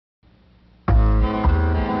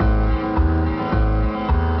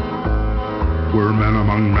men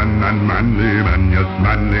among men and manly men, yes,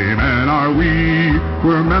 manly men are we.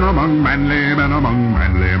 We're men among manly men among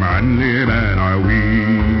manly men are we.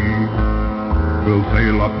 We'll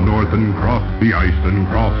sail up north and cross the ice and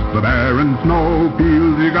cross the barren snow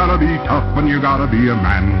fields. You gotta be tough and you gotta be a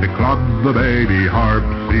man to club the baby harp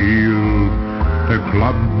seal. To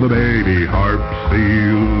club the baby harp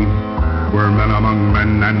seal. We're men among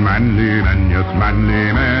men and manly men, yes,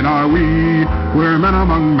 manly men are we. We're men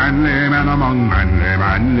among manly men among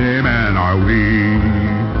manly men are we.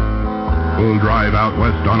 We'll drive out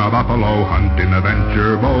west on a buffalo hunt in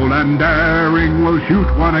adventure bold and daring. We'll shoot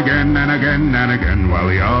one again and again and again while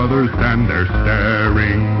the others stand there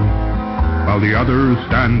staring. While the others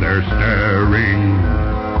stand there staring.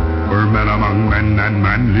 We're men among men and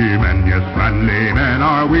manly men, yes, manly men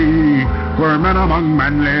are we. We're men among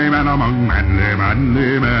manly men among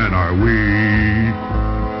manly men are we.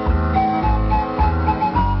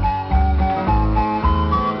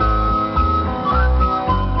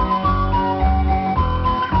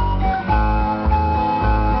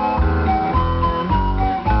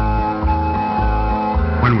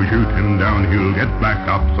 When we shoot him down, he'll get back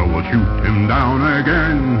up, so we'll shoot him down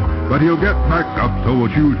again. But he'll get back up, so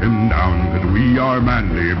we'll shoot him down, 'cause we are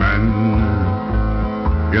manly men.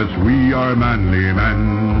 Yes, we are manly men.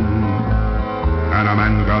 And a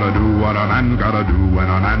man's gotta do what a man's gotta do when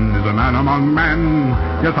a man is a man among men.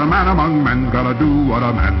 Yes, a man among men's gotta do what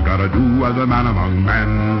a man's gotta do as a man among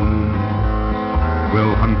men.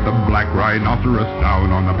 We'll hunt the black rhinoceros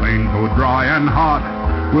down on the plain so dry and hot.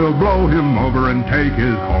 We'll blow him over and take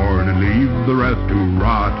his horn and leave the rest to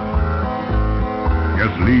rot.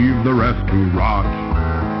 Yes, leave the rest to rot.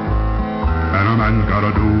 And a man's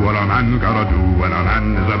gotta do what a man's gotta do when a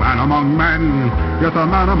man is a man among men. Yes, a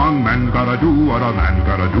man among men's gotta do what a man's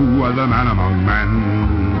gotta do as a man among men.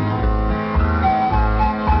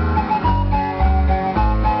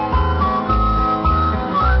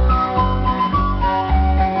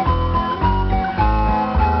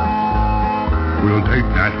 We'll take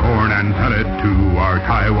that horn and sell it to our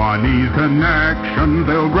Taiwanese connections.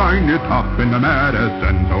 They'll grind it up into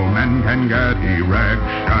medicine so men can get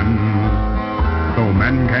erections. So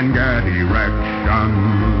men can get erections.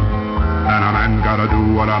 And a man's gotta do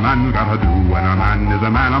what a man's gotta do when a man is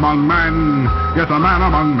a man among men. Yes, a man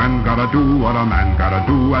among men's gotta do what a man's gotta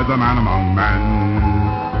do as a man among men.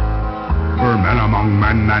 We're men among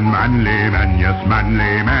men and manly men, yes,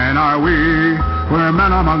 manly men are we. We're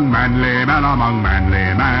men among manly men among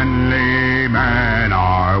manly men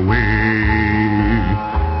are we.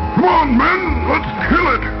 Come on, men, let's kill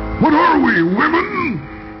it. What are we, women?